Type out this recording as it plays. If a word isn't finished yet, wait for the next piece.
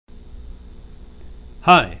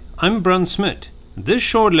Hi, I'm Brun Smith. This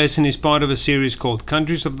short lesson is part of a series called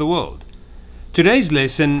Countries of the World. Today's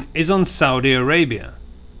lesson is on Saudi Arabia.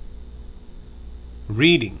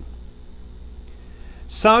 Reading.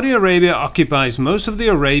 Saudi Arabia occupies most of the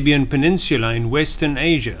Arabian Peninsula in Western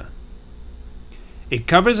Asia. It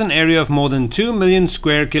covers an area of more than 2 million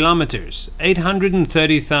square kilometers,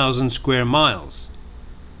 830,000 square miles.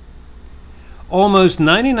 Almost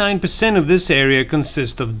 99% of this area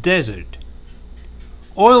consists of desert.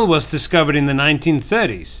 Oil was discovered in the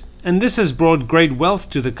 1930s, and this has brought great wealth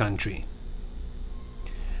to the country.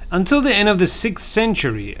 Until the end of the 6th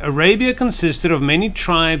century, Arabia consisted of many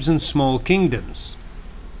tribes and small kingdoms.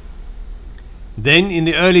 Then, in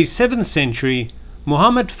the early 7th century,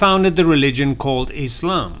 Muhammad founded the religion called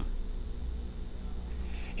Islam.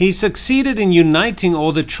 He succeeded in uniting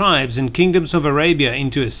all the tribes and kingdoms of Arabia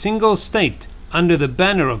into a single state under the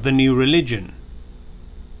banner of the new religion.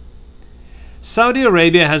 Saudi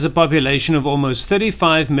Arabia has a population of almost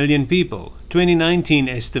 35 million people, 2019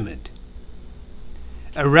 estimate.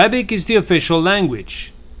 Arabic is the official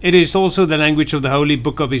language. It is also the language of the Holy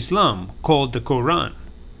Book of Islam, called the Quran.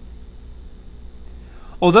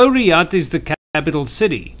 Although Riyadh is the capital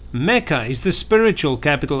city, Mecca is the spiritual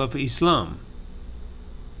capital of Islam.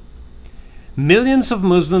 Millions of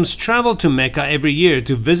Muslims travel to Mecca every year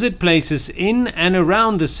to visit places in and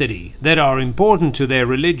around the city that are important to their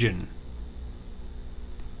religion.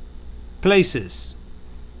 Places: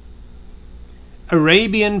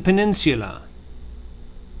 Arabian Peninsula,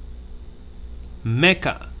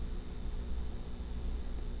 Mecca,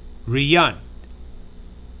 Riyadh,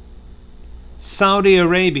 Saudi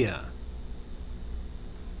Arabia,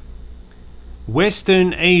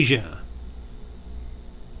 Western Asia.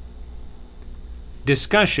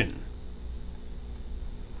 Discussion.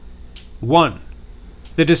 1.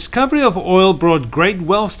 The discovery of oil brought great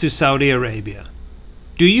wealth to Saudi Arabia.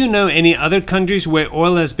 Do you know any other countries where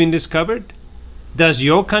oil has been discovered? Does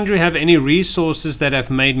your country have any resources that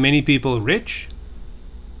have made many people rich?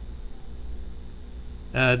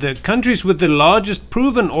 The countries with the largest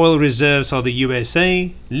proven oil reserves are the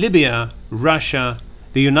USA, Libya, Russia,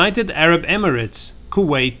 the United Arab Emirates,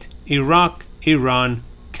 Kuwait, Iraq, Iran,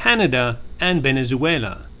 Canada, and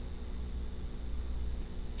Venezuela.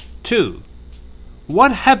 2.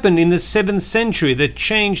 What happened in the 7th century that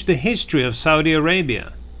changed the history of Saudi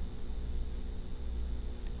Arabia?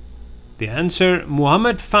 The answer: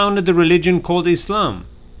 Muhammad founded the religion called Islam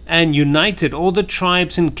and united all the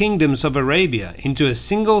tribes and kingdoms of Arabia into a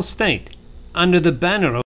single state under the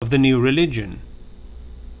banner of the new religion.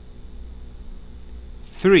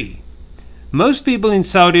 3. Most people in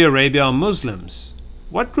Saudi Arabia are Muslims.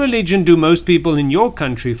 What religion do most people in your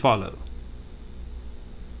country follow?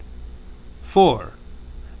 4.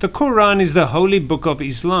 The Quran is the holy book of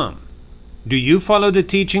Islam. Do you follow the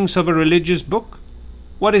teachings of a religious book?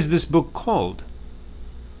 What is this book called?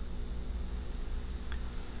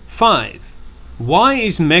 5. Why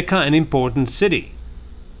is Mecca an important city?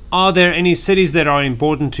 Are there any cities that are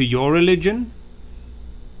important to your religion?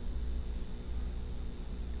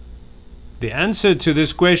 The answer to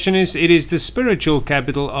this question is: it is the spiritual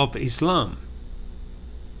capital of Islam.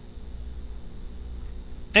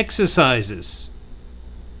 Exercises.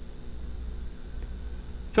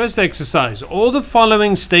 First exercise. All the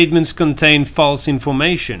following statements contain false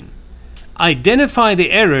information. Identify the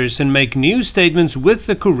errors and make new statements with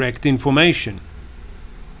the correct information.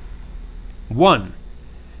 1.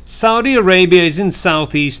 Saudi Arabia is in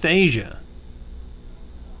Southeast Asia.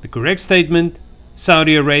 The correct statement: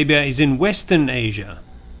 Saudi Arabia is in Western Asia.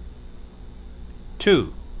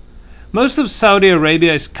 2. Most of Saudi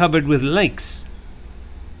Arabia is covered with lakes.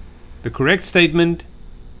 The correct statement: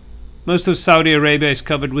 most of Saudi Arabia is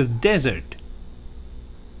covered with desert.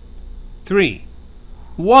 3.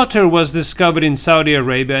 Water was discovered in Saudi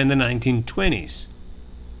Arabia in the 1920s.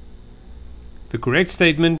 The correct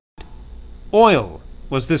statement: oil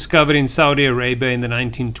was discovered in Saudi Arabia in the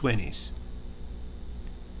 1920s.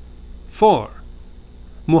 4.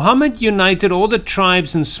 Muhammad united all the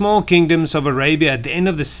tribes and small kingdoms of Arabia at the end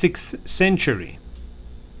of the 6th century.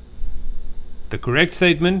 The correct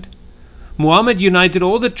statement: Muhammad united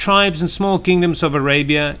all the tribes and small kingdoms of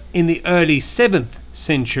Arabia in the early 7th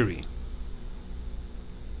century.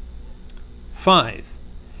 5.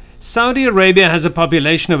 Saudi Arabia has a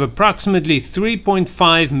population of approximately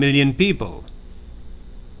 3.5 million people.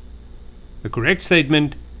 The correct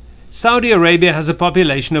statement: Saudi Arabia has a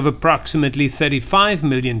population of approximately 35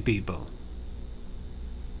 million people.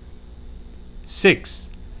 6.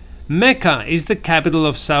 Mecca is the capital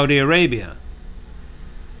of Saudi Arabia.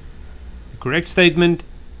 The correct statement: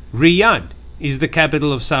 Riyadh is the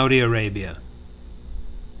capital of Saudi Arabia.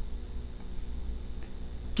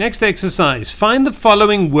 Next exercise. Find the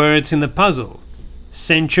following words in the puzzle: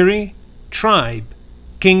 century, tribe,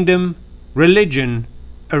 kingdom, religion,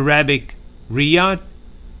 Arabic, Riyadh,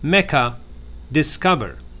 Mecca,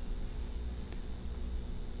 discover.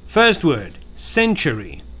 First word,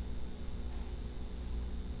 century.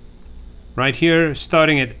 Right here,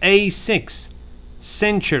 starting at A6,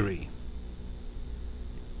 century.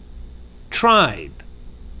 Tribe.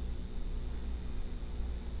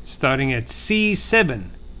 Starting at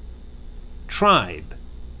C7, tribe.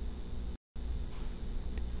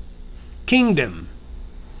 Kingdom.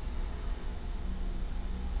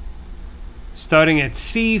 Starting at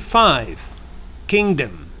C5,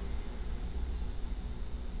 kingdom.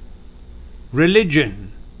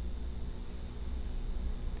 Religion.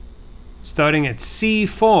 Starting at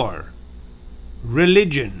C4,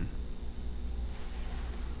 religion.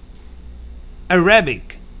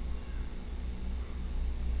 Arabic.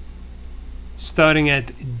 Starting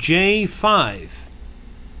at J5,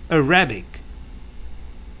 Arabic.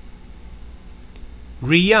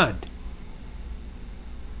 Riyadh.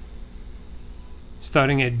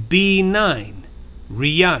 Starting at B9,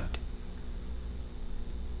 Riyadh.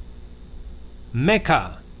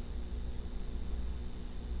 Mecca.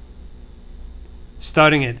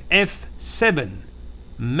 Starting at F7,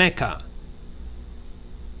 Mecca.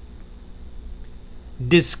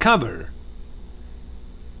 Discover.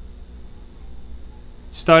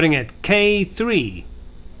 Starting at K3,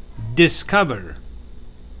 discover.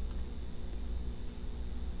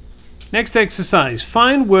 Next exercise.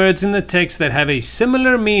 Find words in the text that have a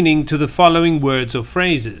similar meaning to the following words or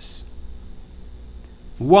phrases.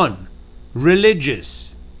 1.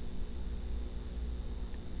 Religious.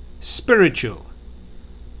 Spiritual.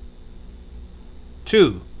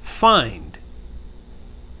 2. Find.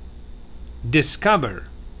 Discover.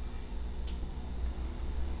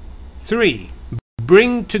 3.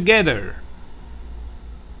 Bring together.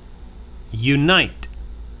 Unite.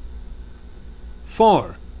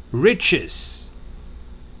 4. Riches.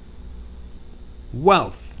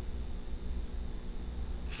 Wealth.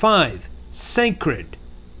 5. Sacred.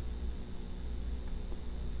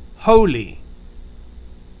 Holy.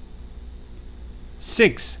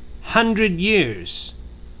 6. 100 years.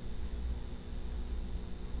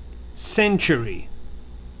 Century.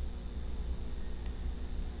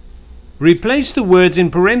 Replace the words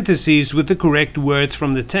in parentheses with the correct words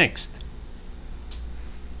from the text.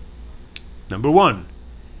 Number 1.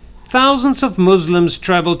 Thousands of Muslims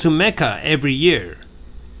travel to Mecca every year.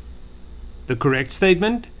 The correct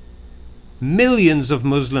statement: millions of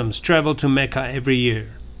Muslims travel to Mecca every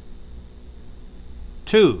year.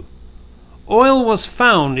 2. Oil was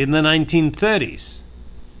found in the 1930s.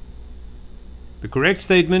 The correct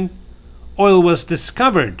statement: oil was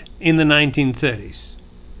discovered in the 1930s.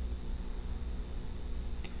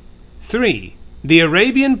 3. The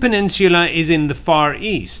Arabian Peninsula is in the Far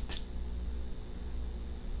East.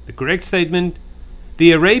 The correct statement: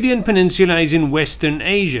 the Arabian Peninsula is in Western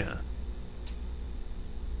Asia.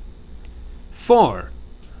 4.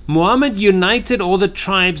 Muhammad united all the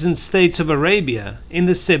tribes and states of Arabia in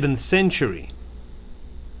the 7th century.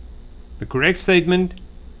 The correct statement: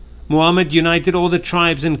 Muhammad united all the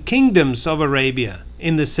tribes and kingdoms of Arabia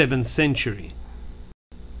in the 7th century.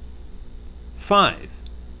 5.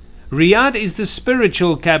 Riyadh is the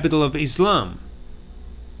spiritual capital of Islam.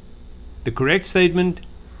 The correct statement: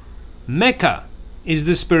 Mecca is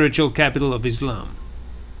the spiritual capital of Islam.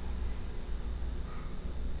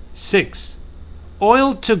 6.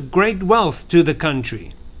 Oil took great wealth to the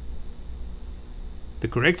country. The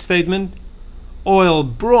correct statement: oil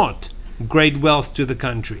brought great wealth to the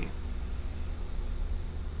country.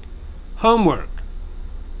 Homework.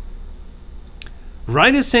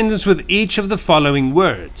 Write a sentence with each of the following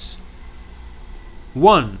words.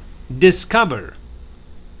 1. Discover.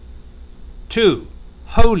 2.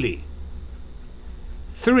 Holy.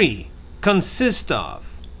 3. Consist of.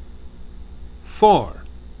 4.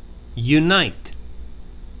 Unite.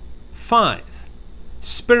 5.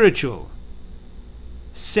 Spiritual.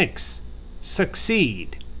 6.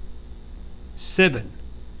 Succeed. 7.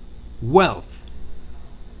 Wealth.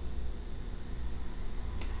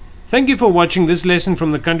 Thank you for watching this lesson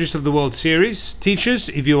from the Countries of the World series. Teachers,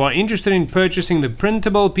 if you are interested in purchasing the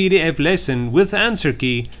printable PDF lesson with answer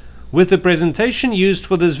key with the presentation used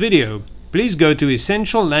for this video, please go to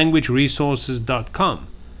essentiallanguageresources.com.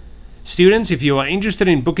 Students, if you are interested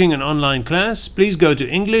in booking an online class, please go to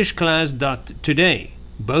englishclass.today.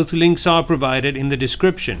 Both links are provided in the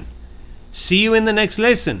description. See you in the next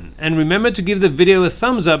lesson, and remember to give the video a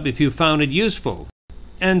thumbs up if you found it useful,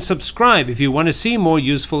 and subscribe if you want to see more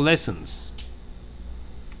useful lessons.